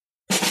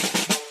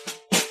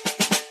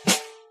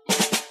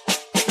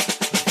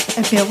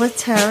a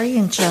military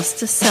and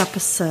justice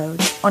episode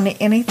on the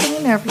Anything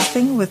and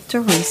Everything with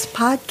Doris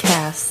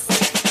podcast.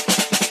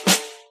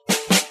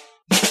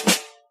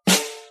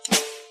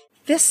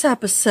 This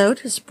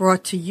episode is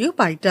brought to you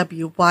by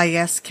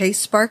WYSK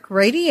Spark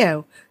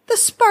Radio, the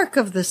spark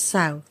of the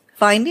South.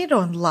 Find it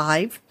on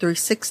Live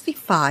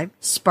 365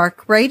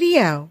 Spark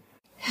Radio.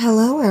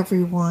 Hello,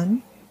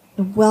 everyone,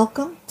 and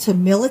welcome to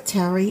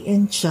Military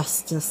and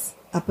Justice,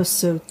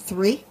 Episode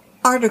 3,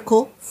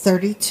 Article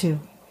 32.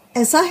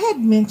 As I had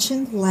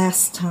mentioned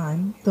last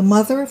time, the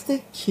mother of the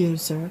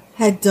accuser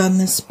had done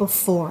this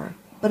before,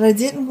 but I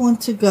didn't want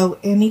to go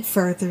any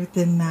further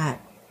than that.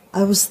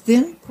 I was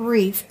then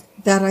briefed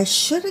that I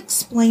should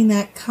explain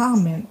that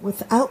comment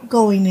without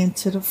going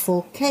into the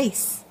full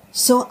case.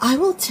 So I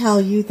will tell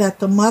you that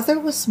the mother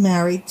was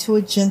married to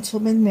a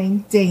gentleman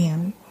named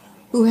Dan,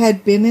 who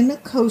had been in the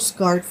Coast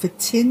Guard for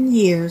 10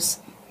 years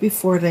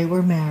before they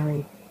were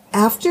married.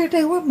 After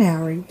they were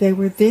married, they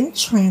were then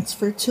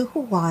transferred to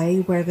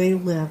Hawaii, where they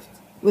lived.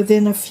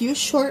 Within a few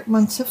short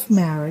months of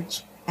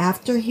marriage,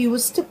 after he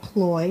was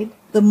deployed,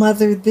 the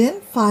mother then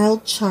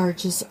filed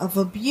charges of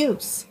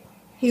abuse.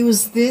 He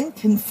was then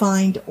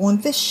confined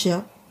on the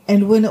ship,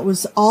 and when it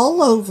was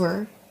all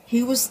over,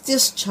 he was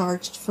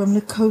discharged from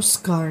the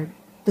Coast Guard.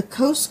 The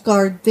Coast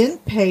Guard then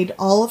paid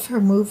all of her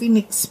moving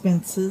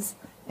expenses,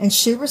 and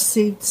she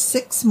received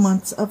 6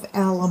 months of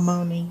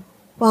alimony.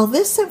 While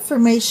this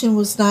information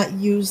was not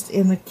used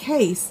in the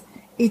case,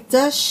 it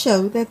does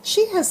show that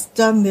she has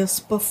done this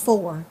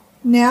before.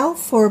 Now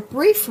for a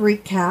brief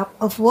recap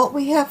of what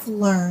we have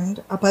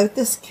learned about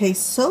this case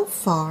so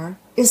far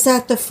is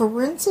that the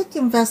forensic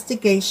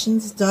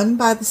investigations done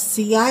by the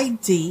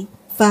CID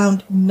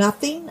found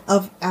nothing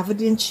of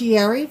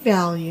evidentiary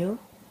value.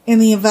 In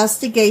the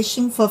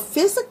investigation for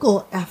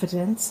physical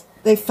evidence,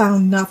 they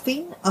found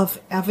nothing of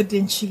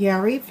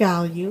evidentiary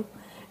value,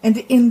 and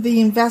in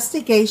the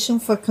investigation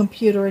for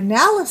computer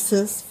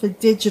analysis for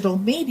digital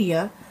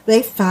media,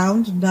 they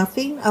found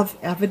nothing of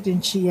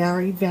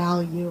evidentiary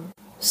value.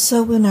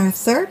 So in our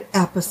third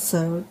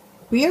episode,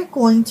 we are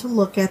going to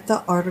look at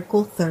the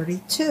Article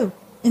 32.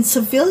 In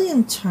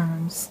civilian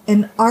terms,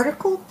 an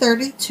Article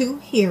 32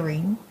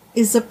 hearing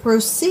is a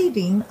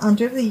proceeding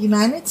under the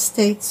United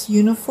States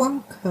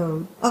Uniform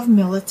Code of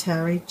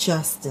Military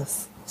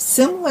Justice,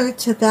 similar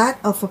to that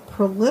of a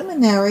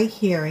preliminary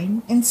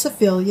hearing in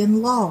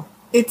civilian law.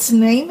 Its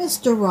name is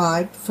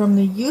derived from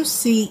the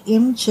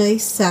UCMJ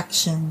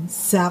Section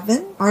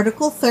 7,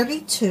 Article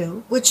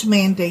 32, which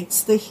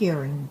mandates the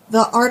hearing.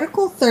 The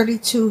Article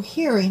 32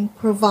 hearing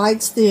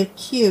provides the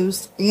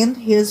accused and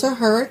his or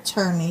her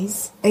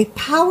attorneys a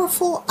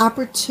powerful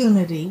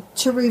opportunity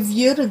to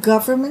review the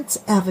government's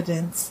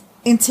evidence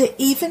and to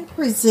even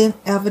present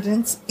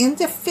evidence in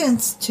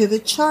defense to the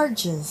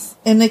charges.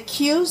 An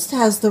accused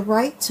has the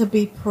right to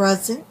be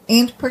present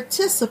and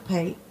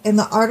participate in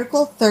the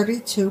Article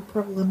 32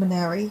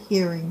 preliminary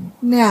hearing.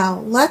 Now,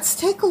 let's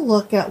take a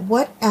look at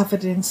what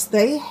evidence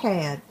they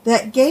had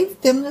that gave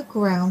them the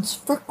grounds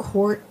for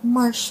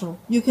court-martial.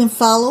 You can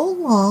follow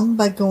along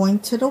by going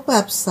to the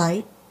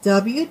website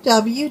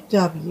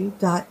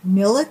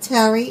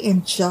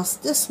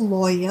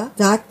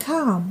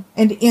www.militaryandjusticelawyer.com,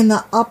 and in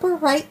the upper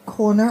right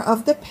corner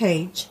of the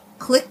page,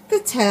 click the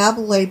tab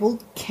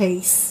labeled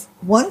Case.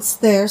 Once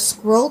there,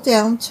 scroll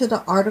down to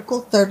the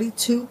Article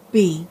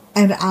 32B,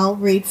 and I'll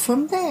read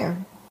from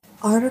there.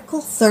 Article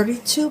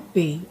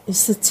 32B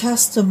is the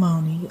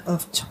testimony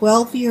of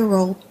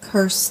 12-year-old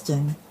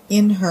Kirsten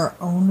in her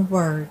own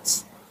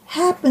words.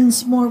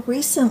 Happens more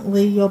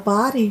recently, your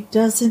body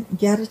doesn't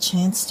get a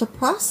chance to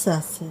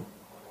process it.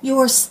 You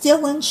are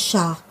still in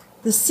shock.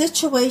 The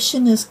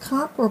situation is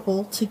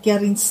comparable to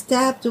getting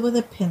stabbed with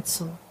a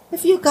pencil.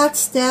 If you got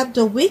stabbed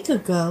a week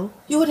ago,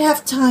 you would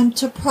have time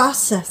to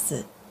process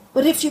it.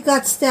 But if you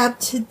got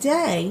stabbed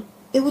today,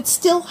 it would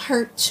still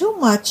hurt too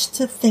much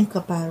to think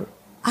about.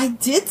 I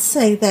did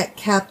say that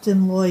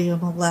Captain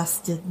Loya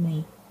molested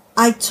me.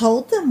 I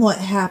told them what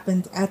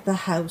happened at the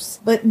house,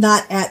 but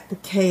not at the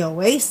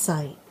KOA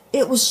site.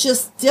 It was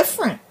just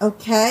different,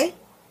 okay?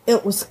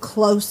 It was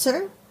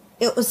closer.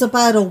 It was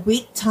about a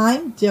week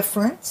time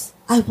difference.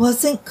 I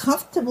wasn't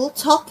comfortable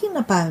talking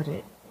about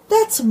it.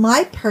 That's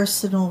my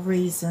personal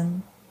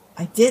reason.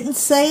 I didn't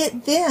say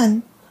it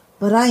then,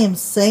 but I am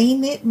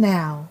saying it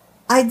now.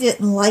 I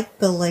didn't like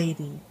the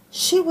lady.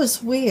 She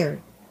was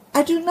weird.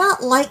 I do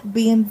not like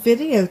being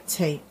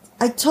videotaped.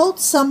 I told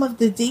some of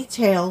the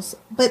details,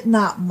 but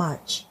not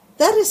much.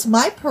 That is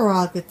my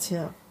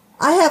prerogative.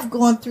 I have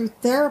gone through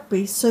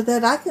therapy so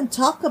that I can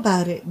talk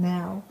about it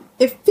now.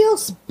 It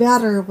feels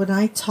better when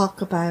I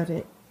talk about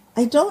it.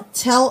 I don't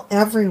tell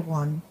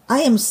everyone.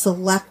 I am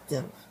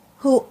selective.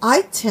 Who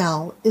I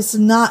tell is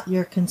not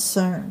your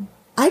concern.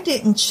 I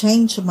didn't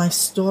change my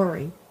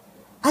story.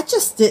 I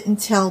just didn't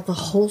tell the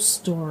whole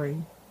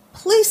story.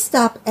 Please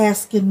stop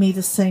asking me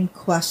the same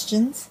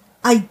questions.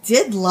 I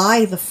did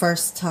lie the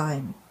first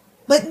time,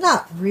 but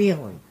not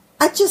really.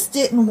 I just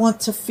didn't want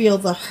to feel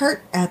the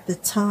hurt at the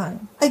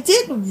time. I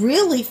didn't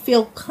really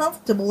feel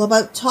comfortable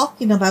about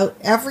talking about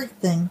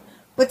everything,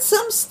 but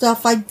some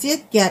stuff I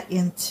did get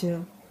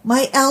into.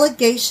 My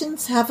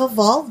allegations have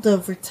evolved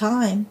over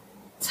time.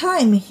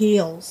 Time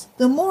heals.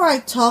 The more I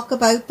talk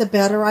about, the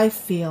better I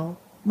feel.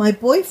 My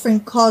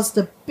boyfriend caused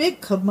a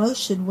big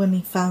commotion when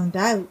he found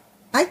out.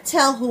 I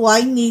tell who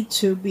I need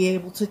to be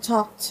able to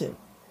talk to.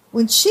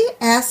 When she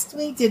asked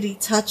me did he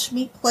touch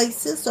me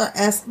places or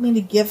ask me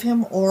to give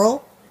him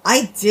oral,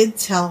 I did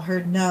tell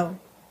her no.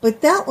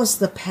 But that was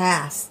the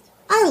past.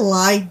 I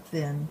lied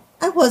then.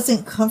 I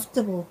wasn't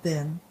comfortable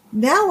then.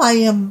 Now I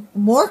am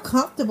more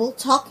comfortable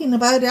talking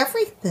about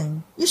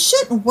everything. You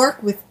shouldn't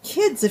work with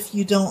kids if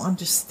you don't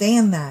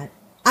understand that.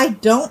 I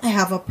don't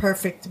have a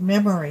perfect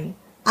memory.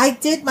 I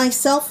did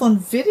myself on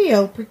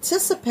video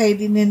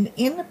participating in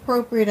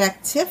inappropriate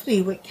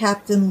activity with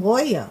Captain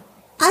Loya.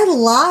 I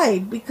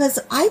lied because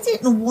I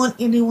didn't want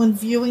anyone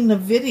viewing the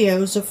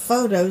videos or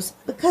photos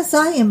because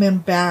I am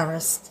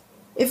embarrassed.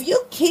 If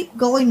you keep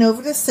going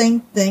over the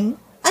same thing,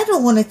 I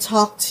don't want to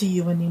talk to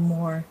you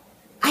anymore.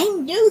 I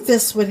knew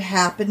this would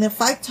happen if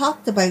I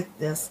talked about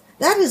this.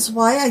 That is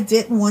why I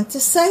didn't want to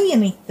say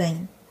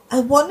anything.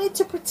 I wanted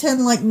to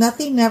pretend like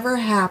nothing ever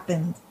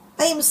happened.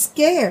 I am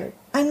scared.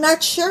 I'm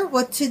not sure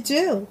what to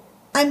do.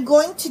 I'm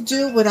going to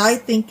do what I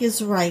think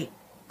is right.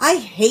 I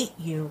hate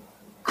you.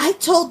 I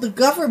told the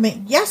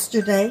government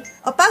yesterday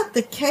about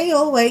the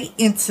KOA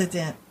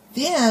incident.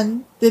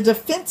 Then the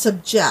defense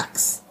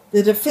objects.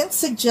 The defense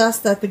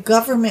suggests that the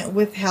government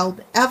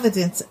withheld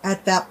evidence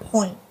at that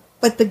point.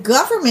 But the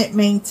government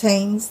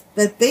maintains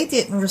that they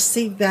didn't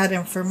receive that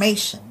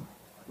information.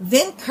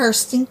 Then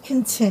Kirsten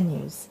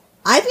continues.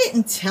 I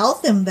didn't tell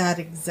them that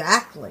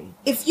exactly.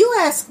 If you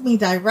ask me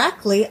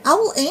directly, I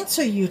will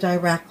answer you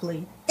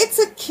directly. It's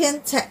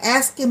akin to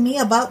asking me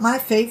about my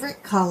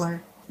favorite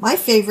color. My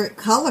favorite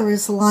color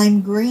is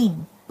lime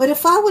green. But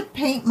if I would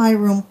paint my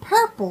room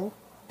purple,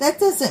 that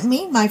doesn't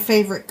mean my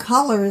favorite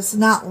color is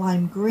not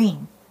lime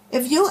green.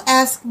 If you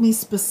ask me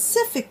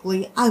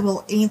specifically, I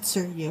will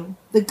answer you.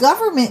 The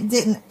government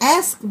didn't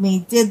ask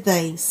me, did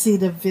they see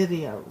the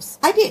videos?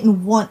 I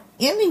didn't want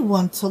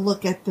anyone to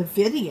look at the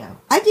video.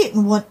 I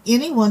didn't want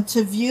anyone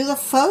to view the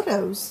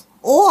photos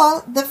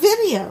or the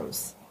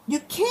videos. You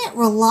can't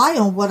rely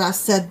on what I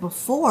said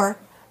before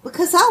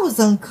because I was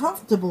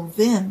uncomfortable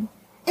then.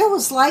 It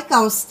was like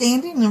I was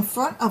standing in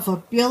front of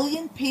 1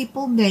 billion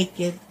people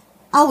naked.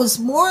 I was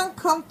more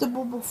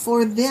uncomfortable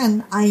before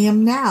than I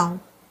am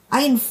now.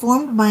 I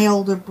informed my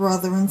older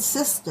brother and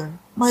sister.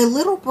 My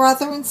little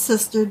brother and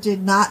sister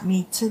did not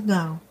need to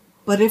know.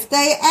 But if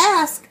they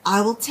ask,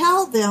 I will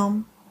tell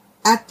them.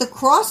 At the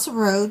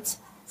crossroads,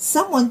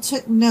 someone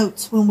took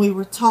notes when we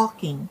were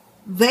talking.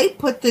 They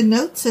put the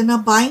notes in a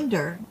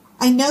binder.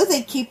 I know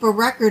they keep a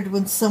record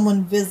when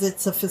someone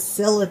visits a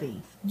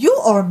facility. You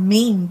are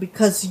mean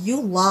because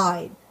you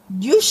lied.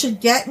 You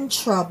should get in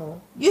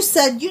trouble. You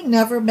said you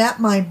never met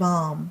my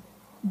mom.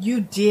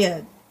 You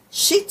did.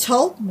 She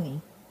told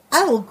me.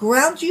 I will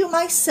ground you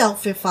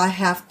myself if I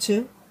have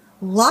to.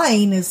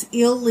 Lying is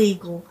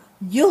illegal.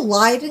 You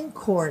lied in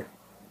court.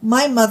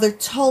 My mother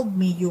told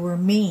me you were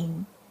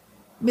mean.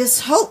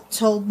 Miss Hope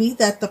told me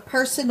that the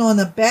person on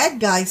the bad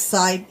guy's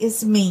side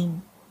is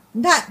mean.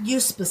 Not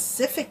you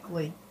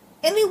specifically.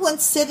 Anyone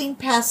sitting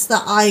past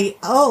the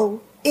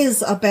I.O.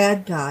 is a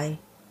bad guy.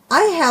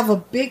 I have a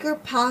bigger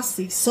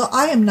posse, so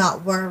I am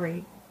not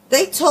worried.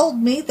 They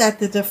told me that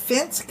the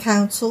defense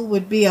counsel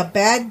would be a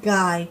bad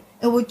guy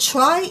and would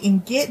try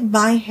and get in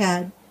my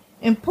head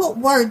and put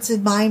words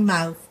in my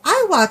mouth.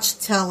 I watch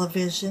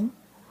television.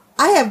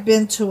 I have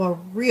been to a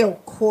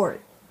real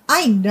court.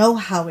 I know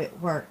how it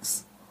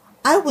works.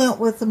 I went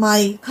with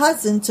my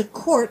cousin to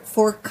court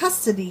for a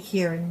custody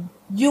hearing.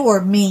 You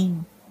are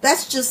mean.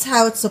 That's just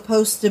how it's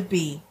supposed to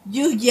be.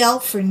 You yell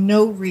for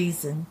no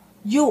reason.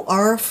 You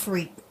are a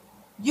freak.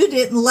 You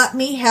didn't let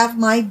me have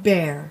my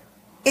bear.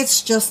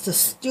 It's just a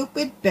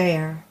stupid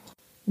bear.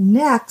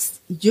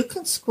 Next, you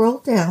can scroll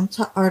down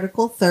to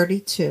Article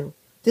 32.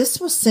 This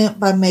was sent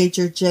by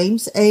Major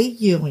James A.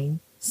 Ewing,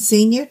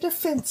 Senior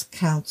Defense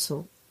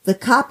Counsel. The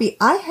copy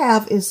I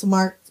have is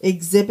marked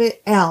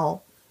Exhibit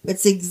L.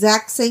 It's the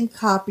exact same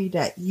copy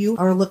that you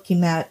are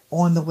looking at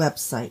on the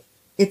website.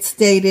 It's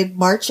dated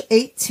March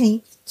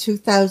 18th,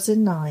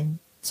 2009.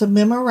 To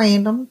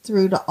memorandum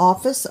through the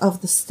Office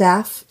of the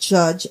Staff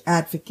Judge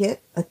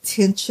Advocate,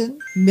 Attention,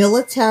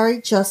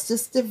 Military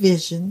Justice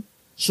Division,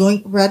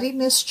 Joint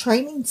Readiness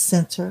Training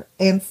Center,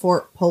 and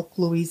Fort Polk,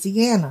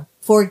 Louisiana.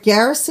 For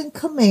Garrison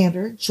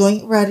Commander,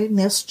 Joint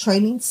Readiness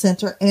Training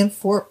Center, and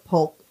Fort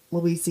Polk,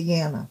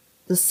 Louisiana.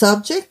 The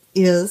subject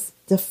is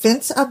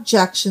Defense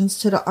Objections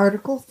to the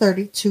Article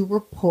 32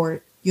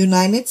 Report,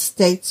 United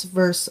States v.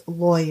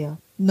 Loya.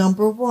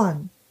 Number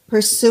 1.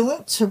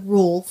 Pursuant to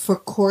Rule for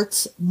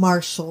Courts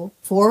Martial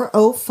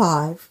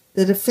 405,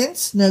 the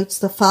defense notes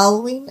the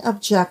following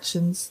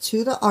objections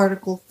to the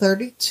Article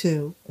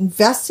 32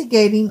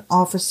 Investigating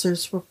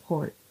Officer's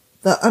Report.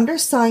 The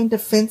undersigned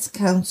defense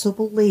counsel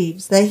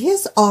believes that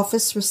his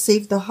office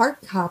received the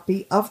hard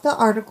copy of the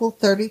Article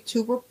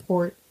 32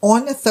 report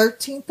on the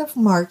 13th of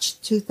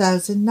March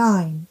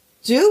 2009.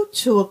 Due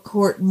to a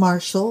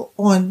court-martial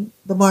on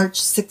the March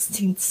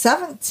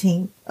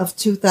 16th-17th of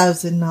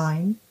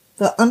 2009,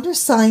 The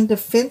undersigned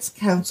defense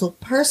counsel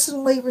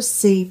personally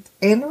received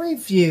and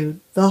reviewed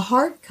the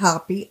hard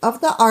copy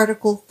of the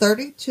Article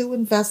 32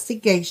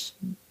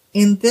 investigation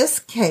in this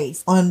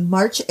case on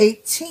March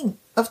 18th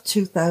of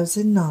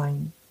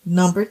 2009.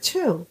 Number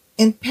 2.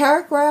 In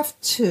paragraph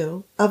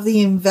 2 of the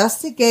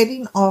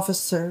investigating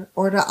officer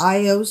or the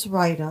IO's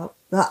write-up,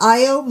 the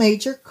IO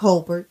Major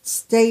Colbert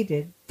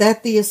stated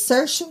that the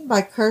assertion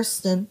by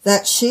Kirsten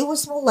that she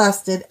was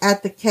molested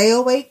at the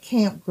KOA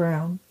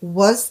campground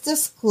was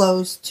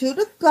disclosed to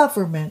the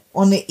government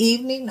on the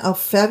evening of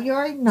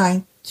February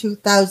 9,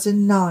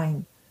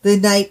 2009, the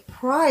night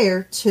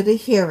prior to the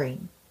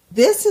hearing.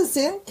 This is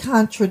in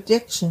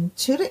contradiction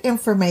to the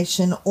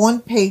information on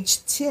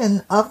page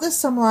 10 of the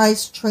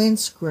summarized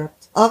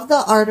transcript of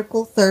the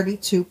Article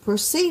 32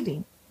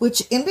 proceeding,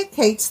 which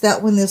indicates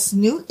that when this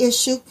new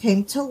issue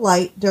came to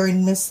light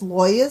during Ms.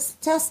 Loya's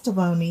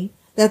testimony,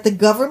 that the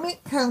government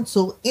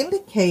counsel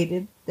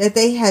indicated that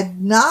they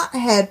had not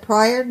had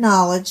prior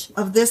knowledge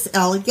of this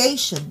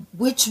allegation,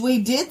 which we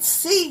did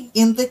see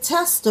in the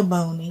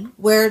testimony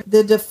where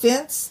the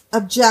defense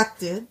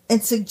objected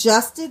and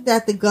suggested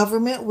that the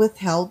government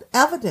withheld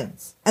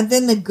evidence. And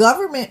then the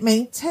government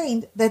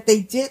maintained that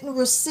they didn't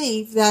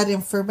receive that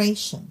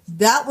information.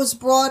 That was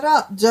brought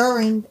up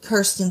during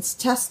Kirsten's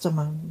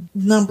testimony.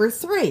 Number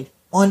 3.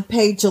 On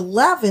page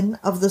 11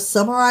 of the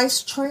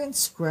summarized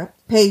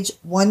transcript, page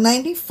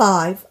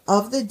 195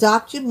 of the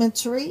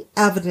documentary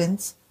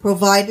evidence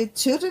provided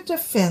to the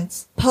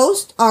defense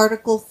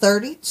post-Article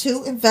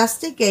 32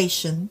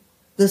 investigation,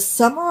 the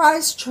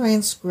summarized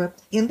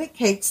transcript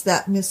indicates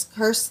that Ms.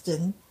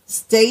 Kirsten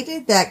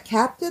stated that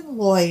Captain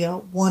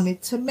Loya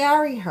wanted to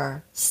marry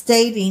her,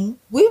 stating,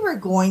 "We were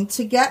going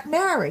to get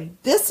married."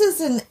 This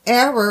is an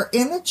error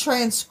in the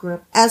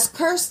transcript as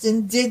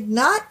Kirsten did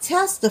not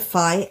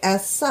testify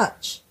as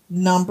such.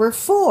 Number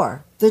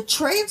 4. The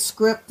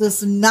transcript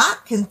does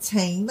not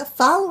contain the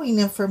following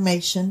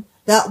information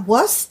that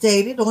was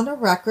stated on the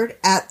record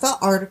at the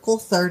Article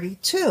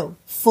 32.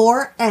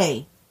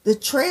 4A. The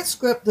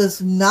transcript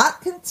does not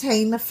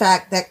contain the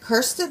fact that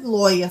Kirsten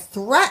Loya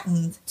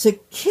threatened to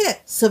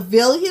kick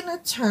civilian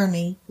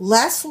attorney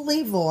Les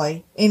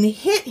Levoy and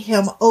hit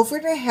him over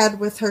the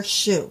head with her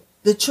shoe.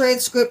 The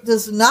transcript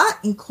does not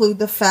include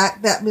the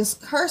fact that Ms.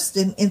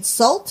 Kirsten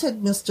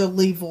insulted Mr.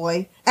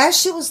 Levoy as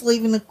she was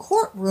leaving the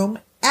courtroom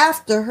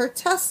after her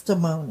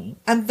testimony.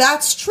 And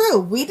that's true.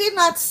 We did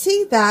not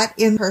see that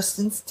in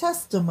Kirsten's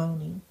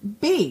testimony.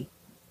 B.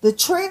 The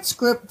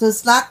transcript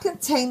does not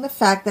contain the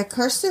fact that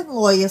Kirsten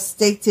Loya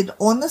stated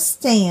on the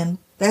stand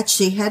that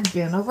she had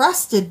been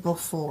arrested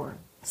before.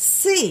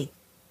 C.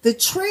 The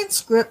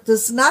transcript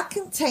does not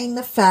contain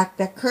the fact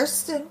that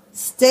Kirsten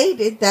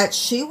stated that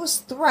she was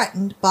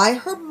threatened by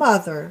her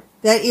mother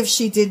that if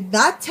she did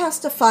not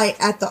testify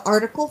at the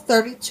Article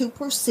 32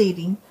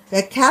 proceeding,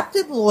 that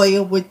Captain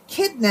Loya would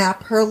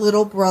kidnap her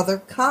little brother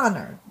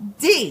Connor.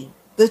 D.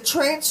 The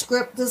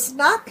transcript does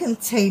not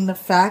contain the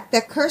fact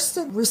that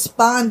Kirsten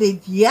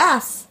responded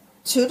yes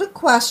to the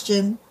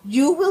question,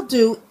 "You will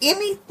do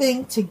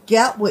anything to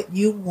get what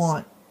you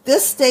want."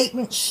 This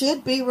statement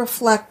should be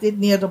reflected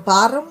near the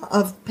bottom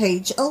of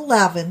page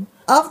 11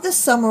 of the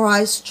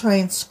summarized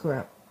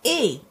transcript.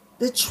 E.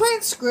 The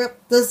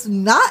transcript does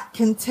not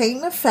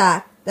contain the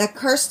fact that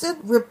Kirsten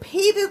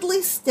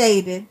repeatedly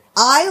stated,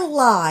 "I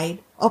lied,"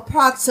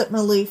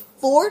 approximately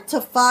 4 to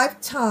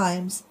 5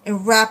 times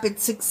in rapid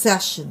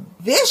succession.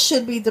 This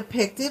should be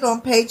depicted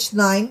on page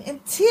 9 and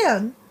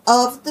 10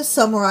 of the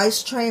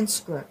summarized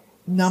transcript.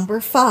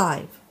 Number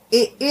 5.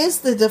 It is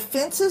the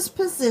defense's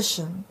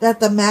position that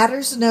the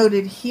matters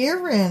noted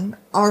herein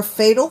are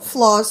fatal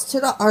flaws to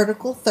the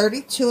Article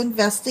 32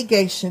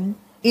 investigation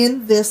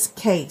in this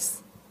case.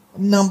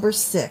 Number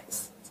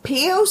 6.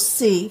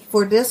 POC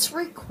for this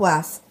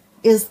request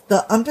is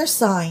the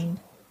undersigned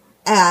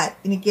at,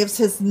 and he gives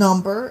his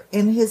number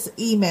and his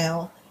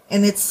email,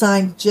 and it's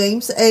signed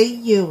James A.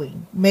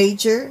 Ewing,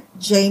 Major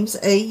James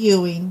A.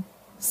 Ewing,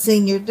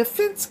 Senior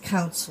Defense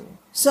Counsel.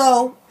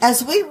 So,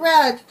 as we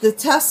read the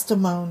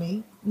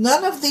testimony,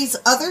 none of these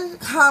other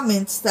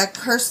comments that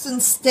Kirsten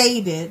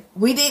stated,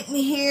 we didn't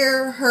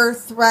hear her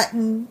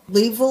threaten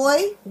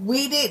Levoy.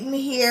 We didn't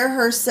hear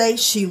her say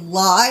she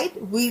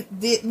lied. We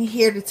didn't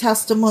hear the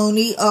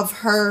testimony of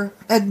her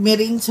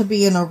admitting to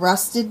being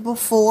arrested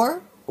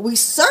before. We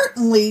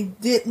certainly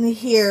didn't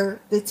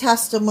hear the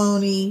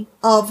testimony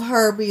of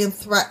her being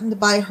threatened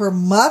by her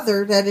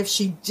mother that if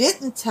she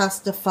didn't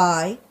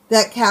testify,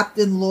 that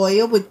Captain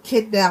Loya would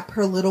kidnap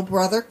her little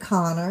brother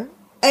Connor.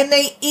 And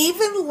they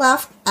even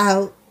left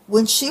out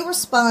when she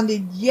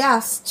responded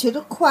yes to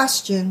the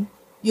question,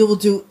 "You will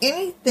do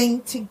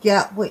anything to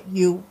get what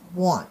you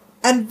want."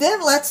 And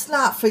then let's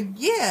not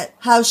forget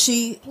how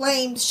she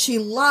claimed she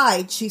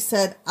lied. She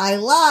said, "I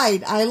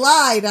lied, I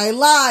lied, I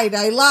lied,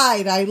 I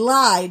lied, I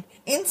lied."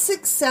 In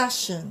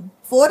succession,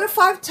 4 to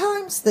 5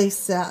 times, they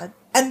said.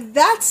 And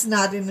that's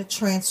not in the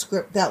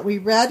transcript that we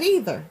read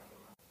either.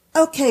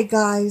 Okay,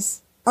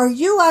 guys, are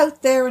you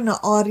out there in the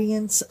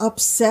audience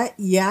upset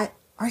yet?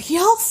 Are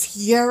y'all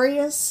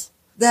furious?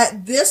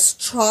 that this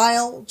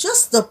trial,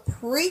 just the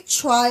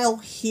pre-trial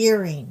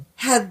hearing,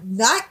 had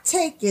not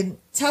taken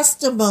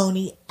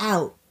testimony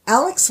out,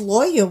 Alex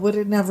Loya would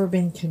have never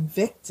been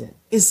convicted.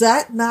 Is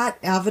that not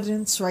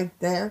evidence right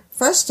there?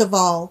 First of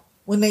all,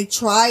 when they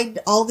tried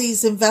all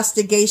these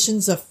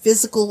investigations of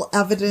physical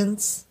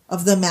evidence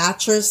of the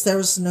mattress, there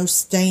was no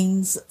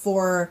stains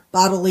for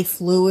bodily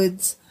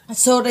fluids.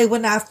 So they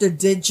went after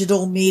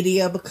digital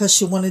media because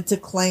she wanted to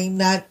claim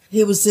that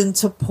he was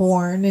into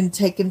porn and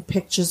taking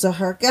pictures of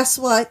her. Guess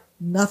what?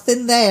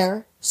 Nothing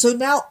there. So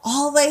now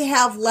all they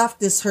have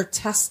left is her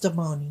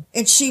testimony.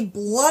 And she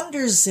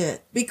blunders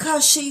it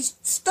because she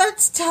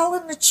starts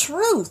telling the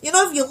truth. You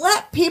know, if you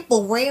let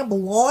people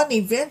ramble on,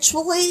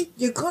 eventually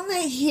you're going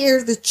to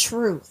hear the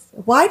truth.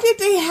 Why did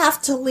they have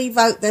to leave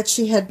out that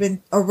she had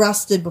been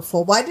arrested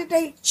before? Why did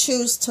they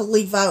choose to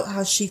leave out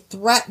how she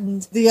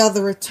threatened the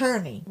other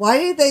attorney? Why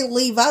did they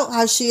leave out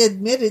how she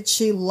admitted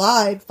she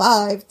lied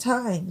 5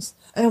 times?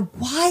 And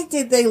why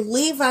did they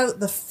leave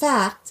out the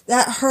fact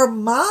that her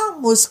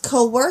mom was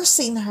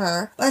coercing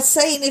her by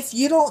saying, if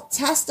you don't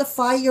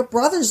testify, your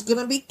brother's going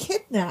to be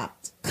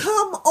kidnapped?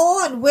 Come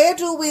on, where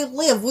do we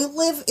live? We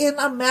live in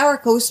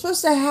America. We're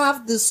supposed to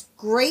have this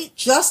great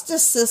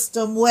justice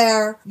system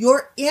where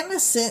you're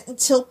innocent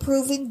until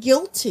proven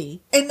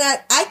guilty. And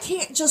that I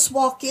can't just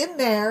walk in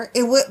there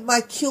and with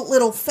my cute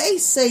little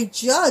face say,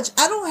 Judge,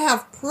 I don't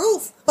have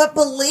proof, but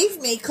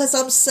believe me, because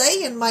I'm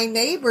saying my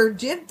neighbor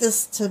did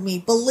this to me.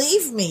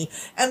 Believe me.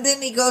 And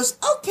then he goes,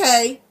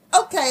 okay,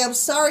 I'm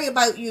sorry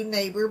about you,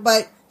 neighbor,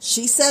 but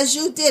she says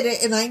you did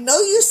it, and I know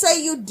you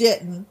say you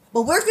didn't,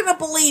 but we're going to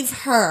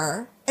believe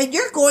her, and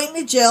you're going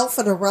to jail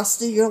for the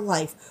rest of your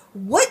life.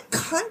 What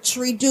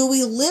country do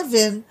we live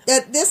in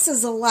that this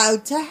is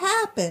allowed to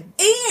happen?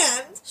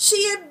 And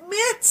she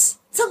admits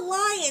to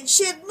lying.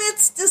 She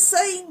admits to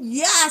saying,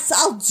 yes,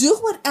 I'll do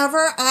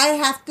whatever I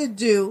have to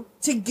do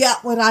to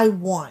get what I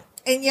want.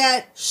 And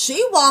yet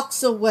she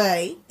walks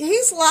away.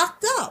 He's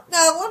locked up.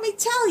 Now, let me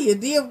tell you,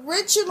 the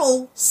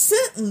original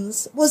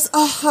sentence was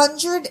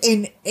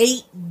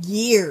 108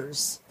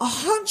 years.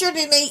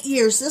 108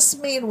 years. This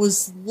man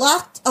was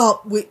locked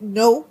up with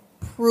no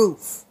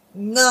proof.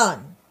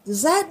 None.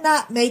 Does that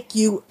not make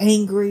you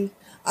angry?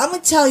 I'm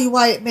going to tell you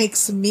why it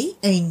makes me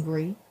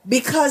angry.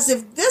 Because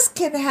if this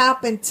can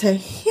happen to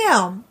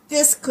him,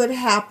 this could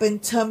happen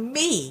to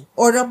me,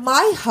 or to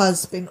my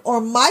husband,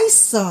 or my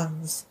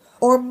sons,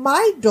 or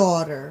my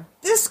daughter.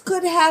 This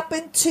could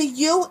happen to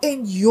you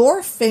and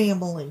your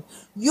family.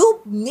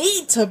 You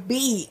need to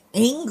be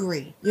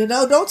angry. You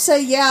know, don't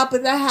say, yeah,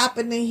 but that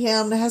happened to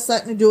him. That has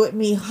nothing to do with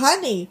me.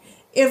 Honey,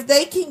 if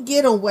they can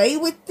get away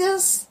with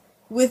this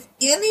with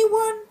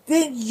anyone,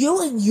 then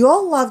you and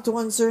your loved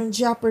ones are in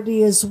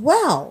jeopardy as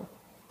well.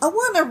 I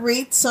want to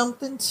read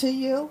something to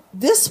you.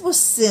 This was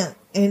sent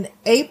in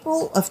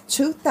April of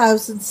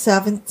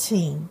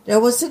 2017. There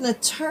was an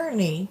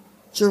attorney,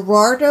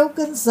 Gerardo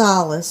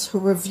Gonzalez, who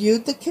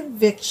reviewed the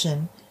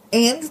conviction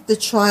and the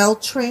trial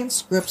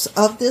transcripts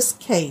of this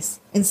case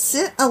and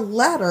sent a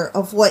letter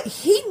of what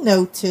he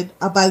noted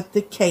about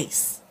the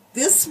case.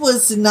 This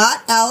was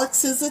not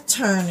Alex's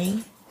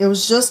attorney. It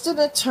was just an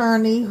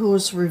attorney who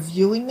was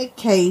reviewing the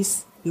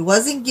case. He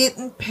wasn't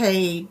getting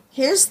paid.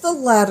 Here's the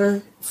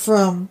letter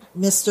from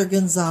Mr.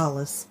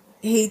 Gonzalez.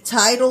 He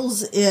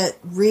titles it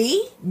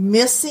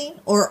Missing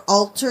or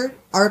Altered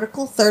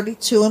Article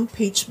 32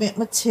 Impeachment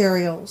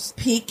Materials,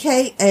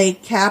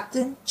 PKA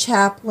Captain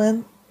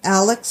Chaplain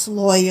Alex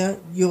Loya,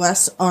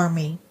 U.S.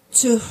 Army,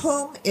 to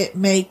whom it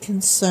may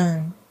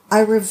concern.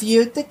 I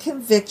reviewed the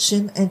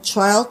conviction and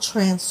trial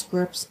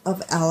transcripts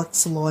of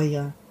Alex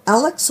Loya.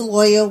 Alex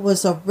Loya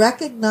was a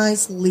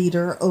recognized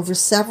leader over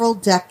several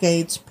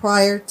decades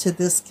prior to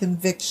this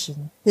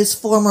conviction. His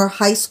former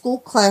high school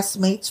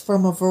classmates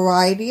from a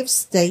variety of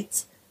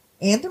states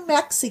and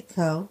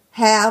Mexico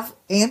have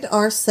and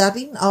are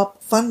setting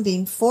up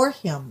funding for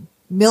him.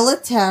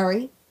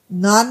 Military,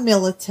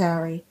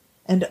 non-military,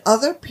 and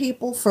other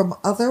people from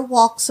other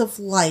walks of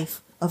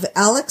life of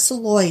Alex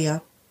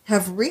Loya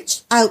have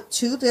reached out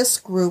to this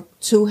group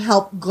to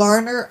help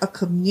garner a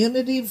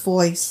community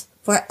voice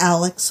for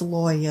Alex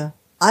Loya.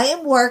 I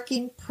am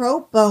working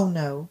pro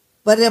bono,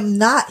 but am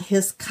not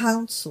his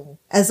counsel,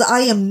 as I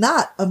am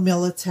not a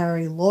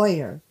military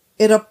lawyer.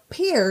 It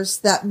appears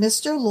that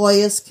Mr.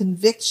 Loya's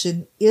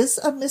conviction is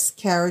a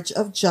miscarriage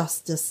of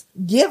justice,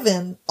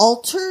 given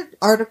altered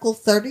Article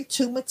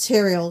 32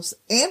 materials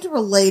and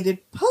related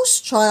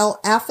post-trial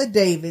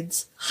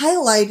affidavits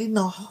highlighting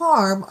the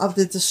harm of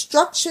the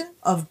destruction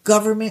of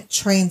government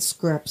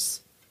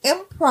transcripts.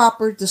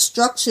 Improper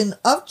destruction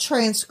of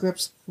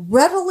transcripts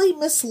readily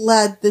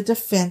misled the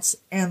defense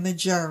and the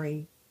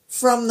jury.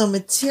 From the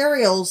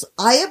materials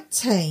I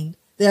obtained,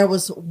 there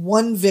was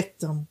one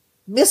victim,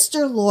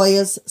 Mr.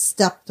 Loya's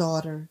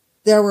stepdaughter.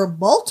 There were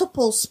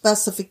multiple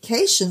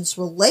specifications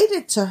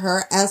related to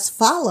her as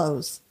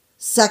follows: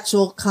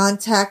 sexual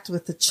contact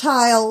with a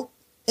child,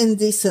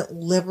 indecent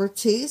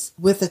liberties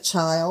with a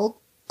child,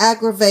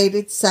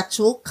 aggravated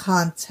sexual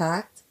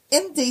contact,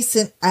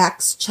 indecent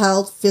acts,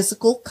 child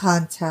physical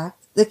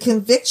contact, The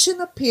conviction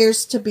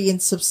appears to be in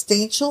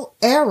substantial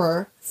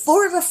error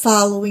for the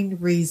following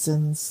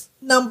reasons.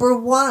 Number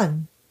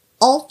 1.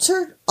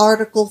 Altered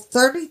Article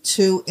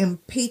 32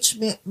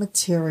 impeachment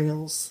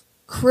materials.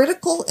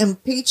 Critical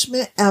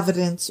impeachment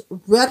evidence,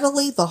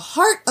 readily the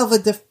heart of a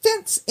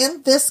defense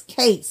in this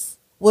case,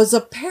 was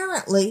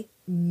apparently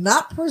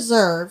not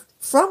preserved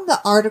from the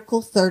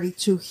Article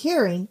 32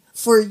 hearing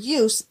for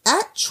use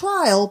at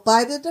trial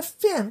by the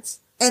defense,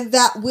 and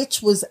that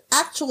which was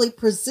actually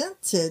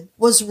presented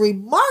was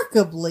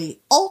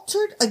remarkably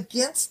altered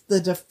against the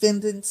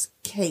defendant's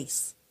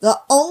case. The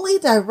only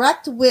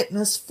direct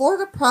witness for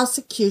the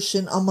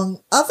prosecution,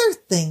 among other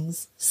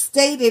things,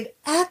 stated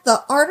at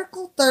the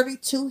Article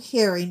 32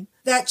 hearing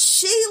that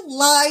she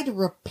lied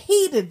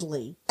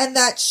repeatedly and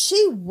that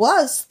she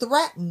was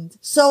threatened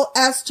so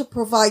as to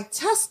provide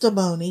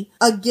testimony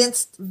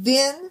against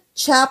then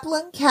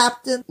Chaplain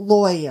Captain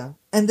Loya.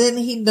 And then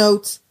he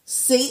notes,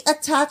 see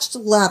attached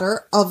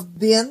letter of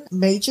then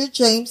Major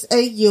James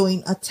A.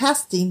 Ewing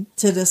attesting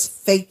to this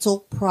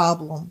fatal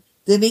problem.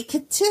 Then he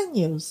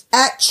continues,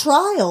 at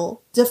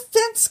trial,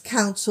 defense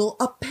counsel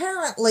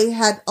apparently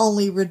had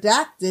only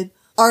redacted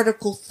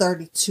Article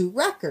 32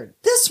 record.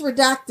 This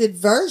redacted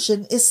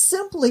version is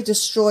simply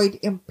destroyed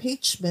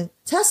impeachment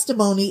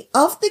testimony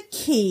of the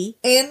key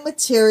and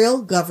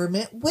material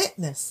government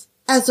witness.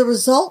 As a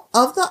result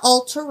of the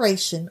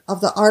alteration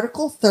of the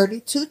Article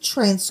 32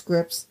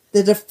 transcripts,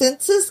 the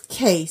defense's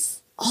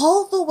case,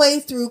 all the way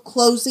through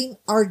closing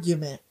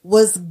argument,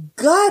 was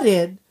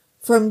gutted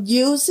from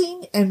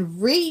using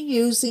and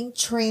reusing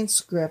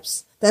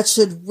transcripts that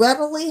should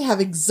readily have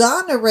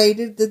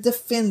exonerated the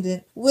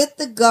defendant with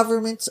the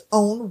government's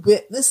own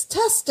witness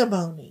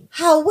testimony.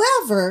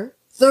 However,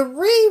 the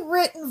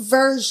rewritten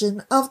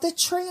version of the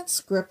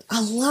transcript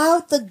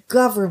allowed the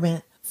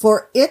government,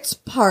 for its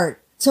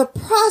part, to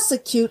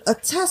prosecute a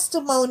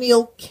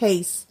testimonial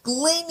case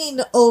gleaning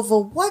over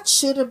what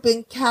should have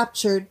been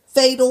captured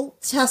fatal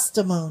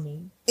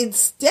testimony.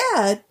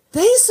 Instead,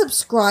 they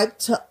subscribed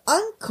to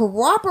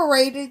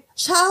uncorroborated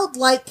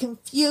childlike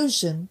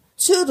confusion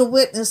to the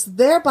witness,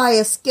 thereby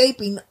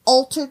escaping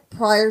altered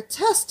prior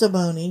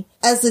testimony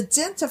as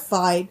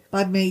identified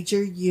by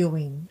Major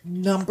Ewing.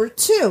 Number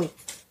 2.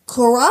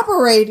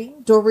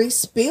 Corroborating Doris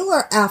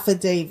Spieler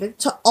affidavit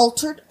to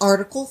altered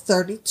Article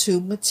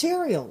 32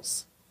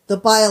 materials. The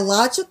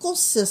biological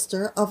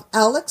sister of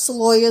Alex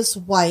Loya's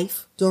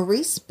wife,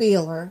 Doris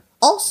Spieler,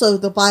 also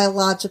the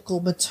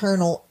biological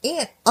maternal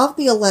aunt of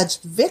the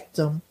alleged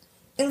victim,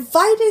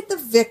 invited the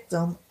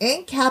victim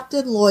and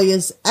Captain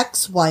Loya's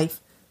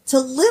ex-wife to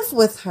live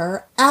with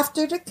her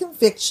after the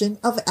conviction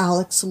of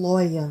Alex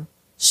Loya.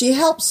 She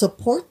helped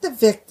support the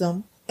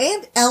victim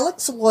and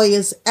Alex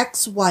Loya's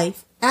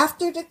ex-wife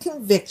after the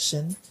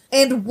conviction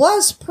and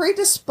was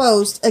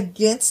predisposed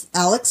against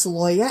Alex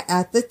Loya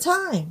at the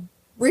time.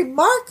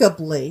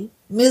 Remarkably,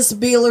 Ms.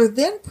 Beeler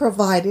then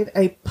provided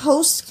a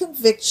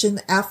post-conviction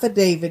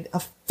affidavit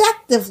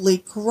effectively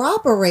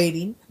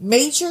corroborating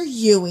Major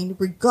Ewing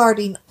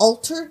regarding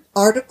altered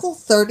Article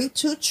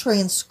 32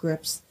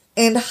 transcripts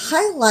and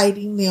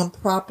highlighting the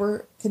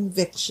improper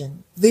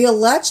conviction. The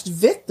alleged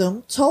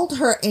victim told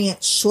her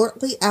aunt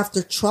shortly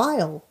after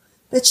trial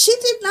that she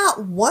did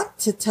not want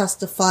to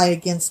testify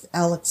against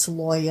Alex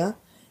Loya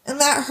and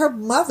that her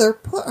mother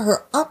put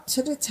her up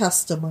to the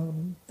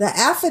testimony. The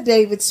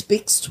affidavit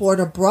speaks toward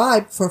a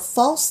bribe for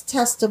false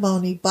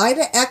testimony by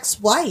the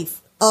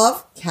ex-wife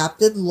of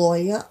Captain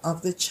Loya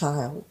of the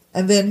child.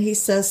 And then he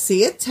says,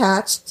 see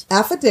attached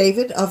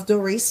affidavit of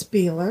Doris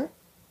Spieler.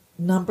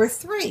 Number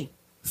 3.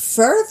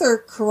 Further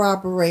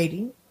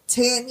corroborating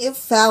Tanya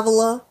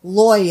Favela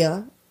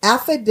Loya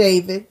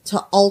affidavit to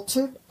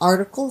altered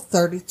Article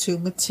 32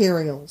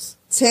 materials.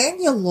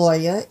 Tanya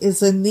Loya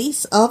is a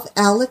niece of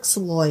Alex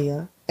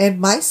Loya and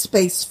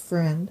MySpace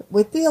friend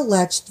with the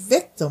alleged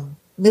victim.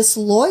 Ms.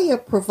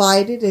 Loya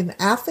provided an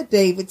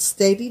affidavit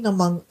stating,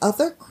 among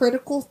other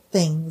critical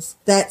things,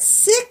 that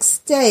 6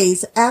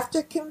 days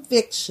after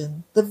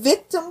conviction, the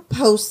victim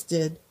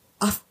posted,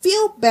 I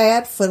feel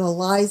bad for the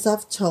lies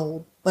I've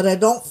told, but I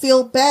don't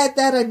feel bad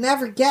that I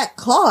never get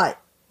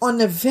caught. On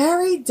the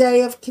very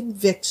day of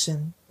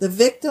conviction, the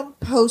victim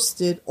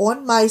posted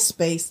on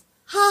MySpace,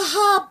 ha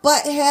ha,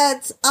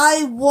 buttheads,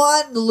 I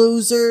won,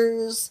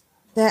 losers.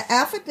 The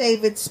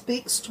affidavit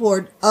speaks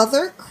toward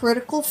other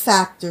critical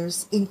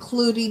factors,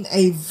 including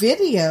a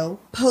video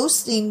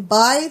posting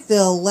by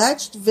the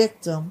alleged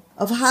victim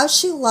of how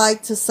she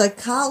lied to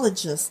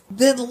psychologists,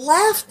 then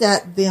laughed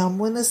at them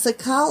when the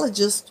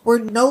psychologists were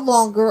no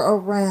longer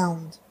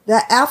around.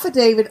 The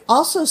affidavit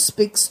also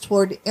speaks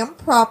toward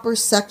improper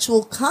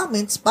sexual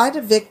comments by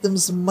the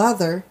victim's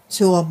mother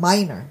to a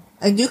minor.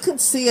 And you can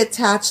see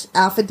attached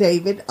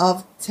affidavit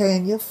of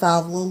Tanya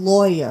Favela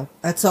Loya.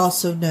 That's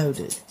also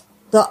noted.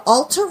 The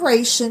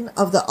alteration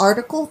of the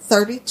Article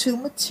 32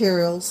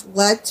 materials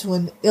led to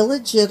an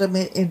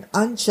illegitimate and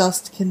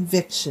unjust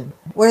conviction,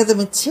 where the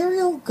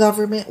material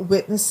government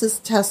witness's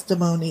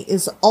testimony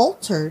is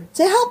altered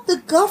to help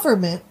the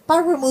government by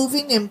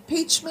removing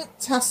impeachment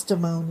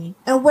testimony,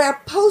 and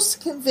where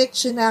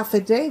post-conviction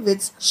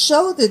affidavits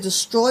show the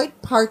destroyed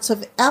parts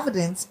of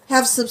evidence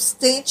have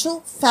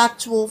substantial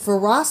factual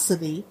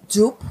veracity,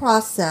 due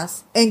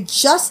process, and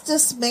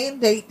justice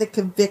mandate the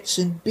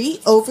conviction be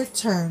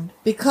overturned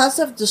because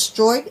of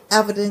destroyed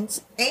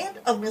evidence and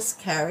a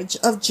miscarriage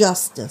of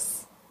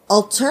justice.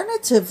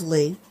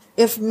 Alternatively,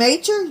 if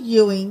Major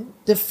Ewing,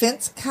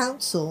 defense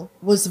counsel,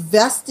 was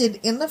vested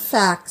in the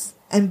facts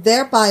and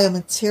thereby a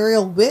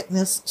material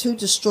witness to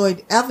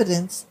destroyed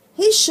evidence,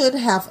 he should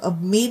have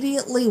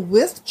immediately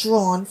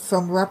withdrawn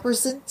from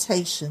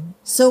representation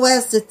so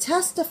as to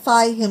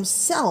testify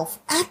himself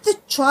at the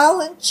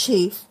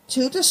trial-in-chief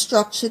to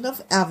destruction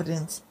of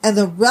evidence and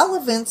the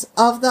relevance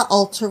of the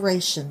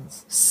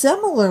alterations.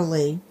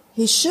 Similarly,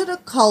 he should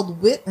have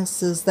called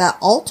witnesses that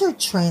altered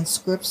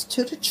transcripts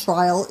to the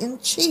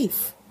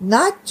trial-in-chief.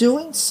 Not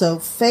doing so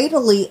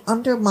fatally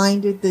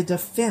undermined the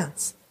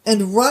defense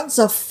and runs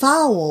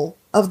afoul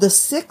of the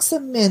Sixth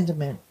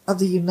Amendment of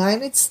the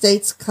United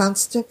States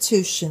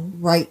Constitution,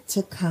 right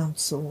to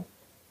counsel.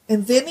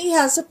 And then he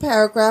has a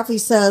paragraph, he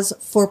says,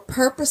 for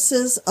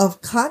purposes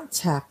of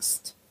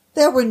context,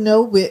 there were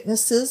no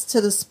witnesses to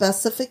the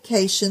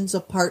specifications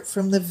apart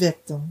from the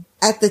victim.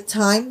 At the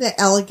time the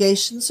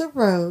allegations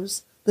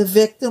arose, the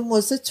victim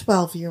was a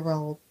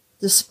 12-year-old.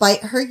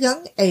 Despite her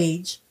young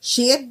age,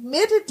 she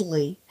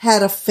admittedly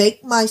had a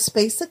fake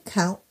MySpace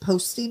account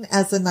posting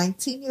as a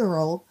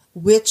 19-year-old,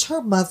 which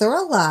her mother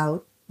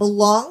allowed,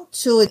 belonged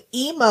to an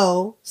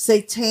emo,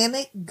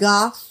 satanic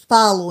goth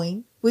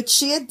following, which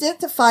she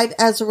identified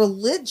as a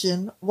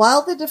religion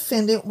while the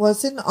defendant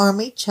was an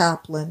Army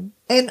chaplain,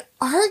 and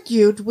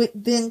argued with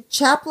then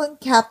Chaplain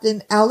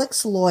Captain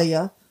Alex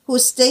Loya, who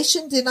was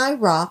stationed in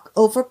Iraq,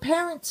 over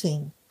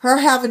parenting, her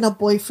having a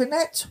boyfriend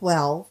at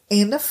 12,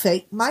 and a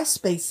fake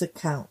MySpace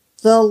account.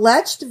 The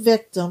alleged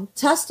victim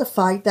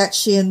testified that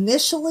she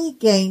initially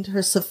gained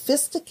her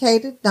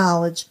sophisticated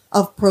knowledge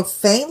of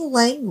profane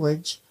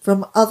language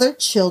from other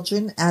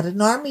children at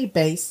an Army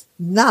base,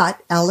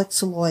 not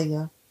Alex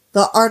Loya.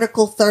 The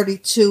Article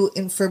 32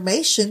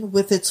 information,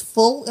 with its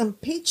full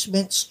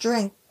impeachment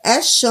strength,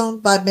 as shown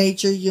by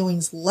Major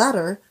Ewing's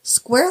letter,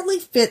 squarely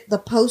fit the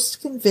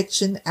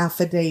post-conviction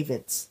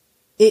affidavits.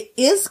 It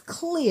is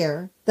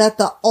clear that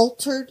the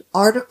altered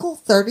Article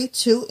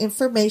 32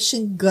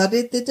 information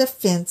gutted the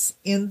defense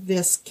in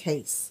this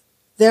case.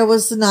 There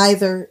was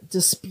neither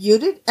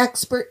disputed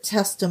expert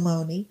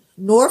testimony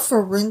nor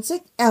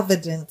forensic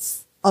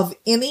evidence of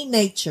any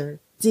nature,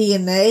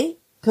 DNA,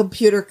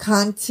 computer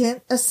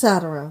content,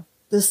 etc.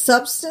 The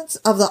substance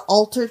of the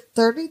altered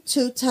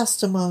 32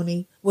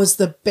 testimony was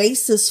the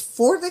basis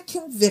for the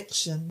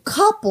conviction,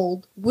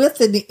 coupled with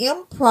an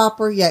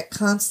improper yet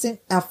constant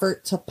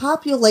effort to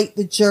populate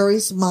the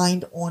jury's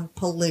mind on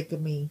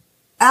polygamy.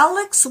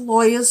 Alex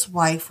Loya's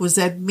wife was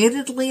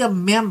admittedly a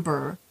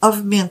member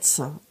of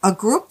Mensa, a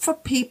group for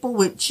people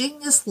with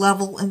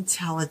genius-level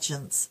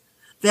intelligence.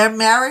 Their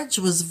marriage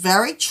was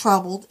very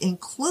troubled,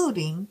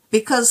 including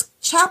because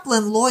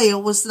Chaplain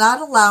Loya was not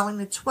allowing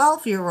the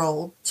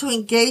 12-year-old to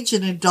engage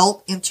in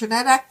adult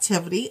internet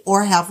activity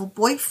or have a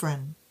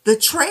boyfriend. The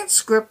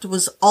transcript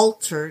was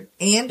altered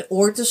and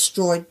or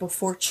destroyed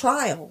before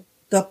trial.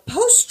 The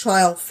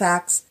post-trial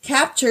facts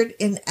captured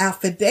in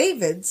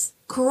affidavits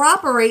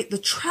corroborate the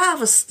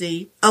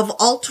travesty of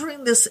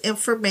altering this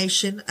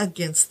information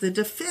against the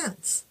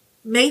defense.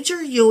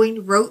 Major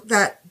Ewing wrote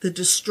that the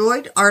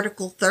destroyed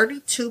Article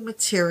 32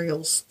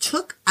 materials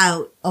took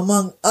out,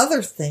 among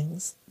other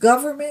things,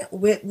 government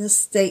witness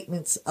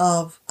statements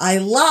of, I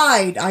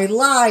lied, I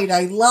lied,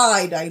 I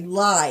lied, I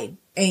lied,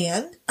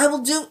 and I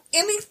will do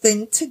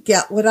anything to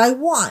get what I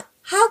want.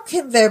 How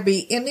can there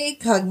be any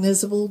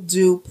cognizable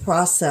due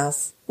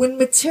process when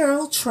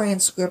material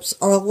transcripts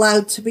are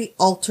allowed to be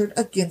altered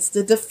against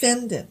the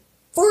defendant?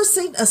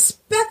 Forcing a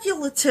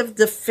speculative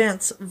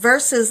defense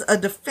versus a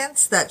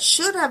defense that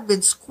should have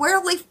been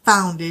squarely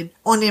founded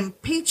on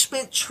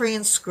impeachment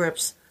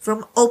transcripts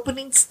from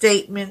opening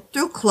statement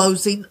through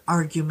closing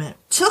argument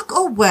took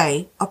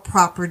away a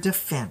proper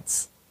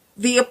defense.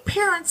 The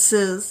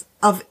appearances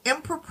of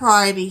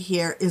impropriety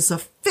here is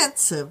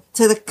offensive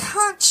to the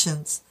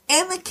conscience,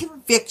 and the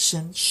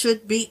conviction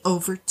should be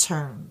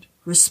overturned.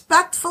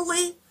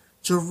 Respectfully,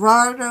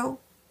 Gerardo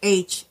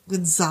H.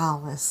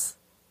 Gonzalez.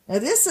 Now,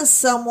 this is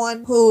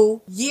someone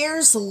who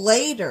years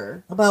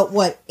later, about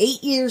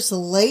 8 years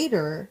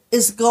later,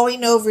 is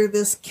going over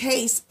this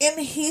case, and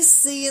he's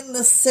seeing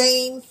the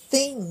same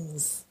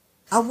things.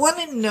 I want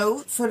to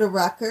note for the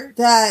record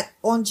that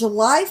on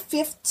July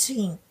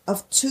 15th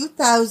of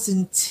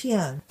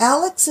 2010,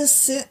 Alex's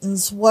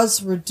sentence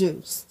was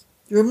reduced.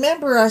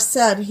 Remember, I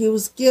said he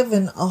was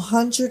given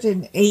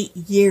 108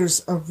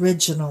 years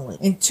originally.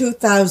 In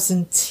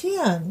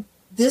 2010,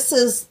 this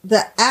is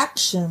the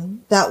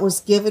action that was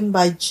given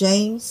by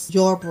James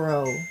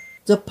Yarbrough.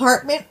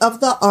 Department of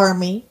the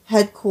Army,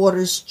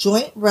 Headquarters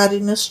Joint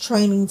Readiness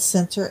Training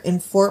Center in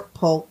Fort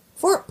Polk,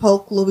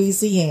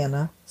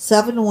 Louisiana,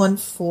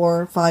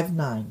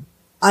 71459.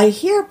 I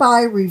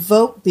hereby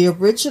revoke the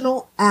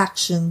original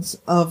actions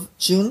of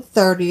June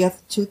 30th,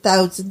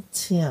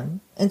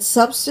 2010, and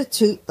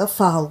substitute the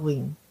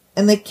following.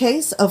 In the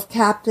case of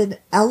Captain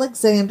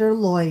Alexander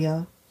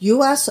Loya,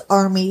 U.S.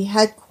 Army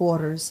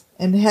Headquarters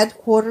and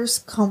Headquarters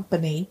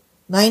Company,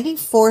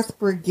 94th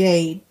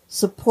Brigade,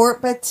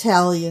 Support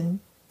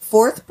Battalion,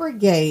 4th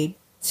Brigade,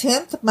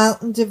 10th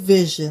Mountain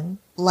Division,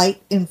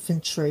 Light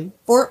Infantry,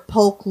 Fort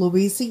Polk,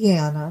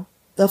 Louisiana,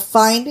 the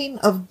finding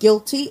of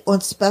guilty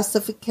on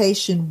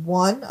Specification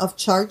 1 of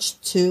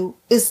Charge 2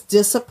 is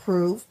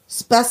disapproved.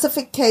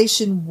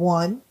 Specification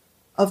 1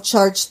 of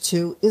Charge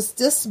 2 is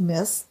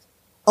dismissed.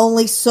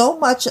 Only so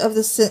much of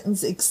the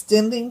sentence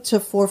extending to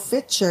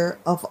forfeiture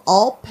of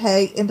all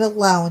pay and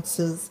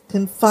allowances,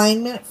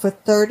 confinement for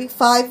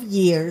 35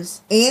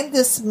 years, and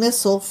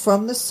dismissal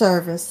from the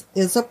service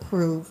is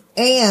approved,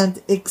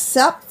 and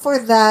except for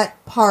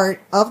that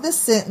part of the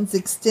sentence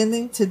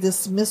extending to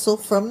dismissal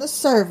from the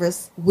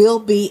service, will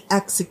be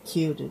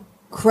executed.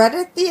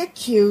 Credit the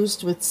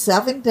accused with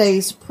 7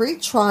 days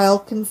pre-trial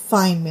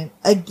confinement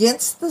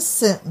against the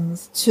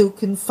sentence to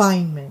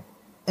confinement.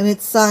 And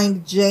it's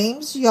signed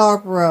James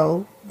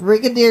Yarbrough,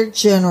 Brigadier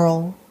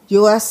General,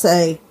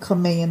 USA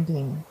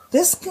Commanding.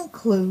 This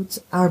concludes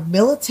our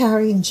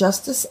Military and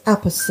Justice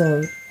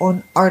episode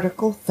on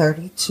Article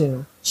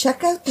 32.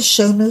 Check out the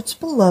show notes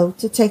below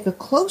to take a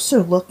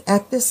closer look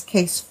at this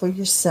case for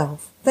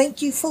yourself.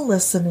 Thank you for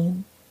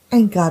listening,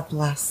 and God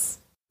bless.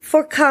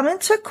 For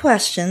comments or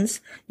questions,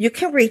 you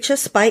can reach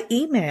us by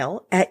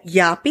email at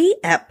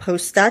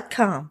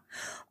yappy@post.com.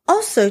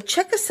 Also,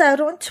 check us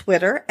out on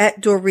Twitter at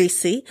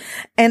Dorisi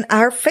and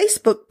our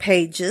Facebook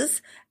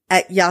pages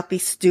at Yappy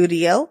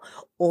Studio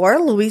or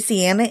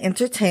Louisiana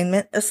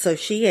Entertainment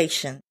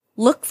Association.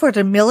 Look for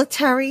the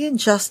Military and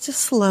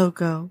Justice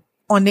logo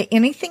on the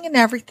Anything and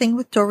Everything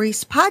with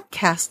Doris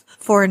podcast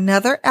for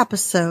another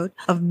episode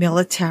of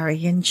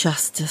Military and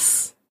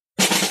Justice.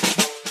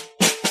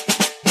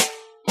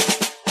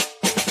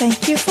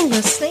 Thank you for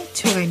listening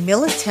to a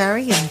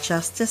Military and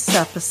Justice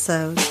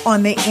episode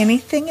on the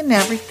Anything and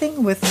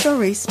Everything with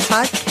Doris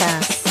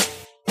podcast.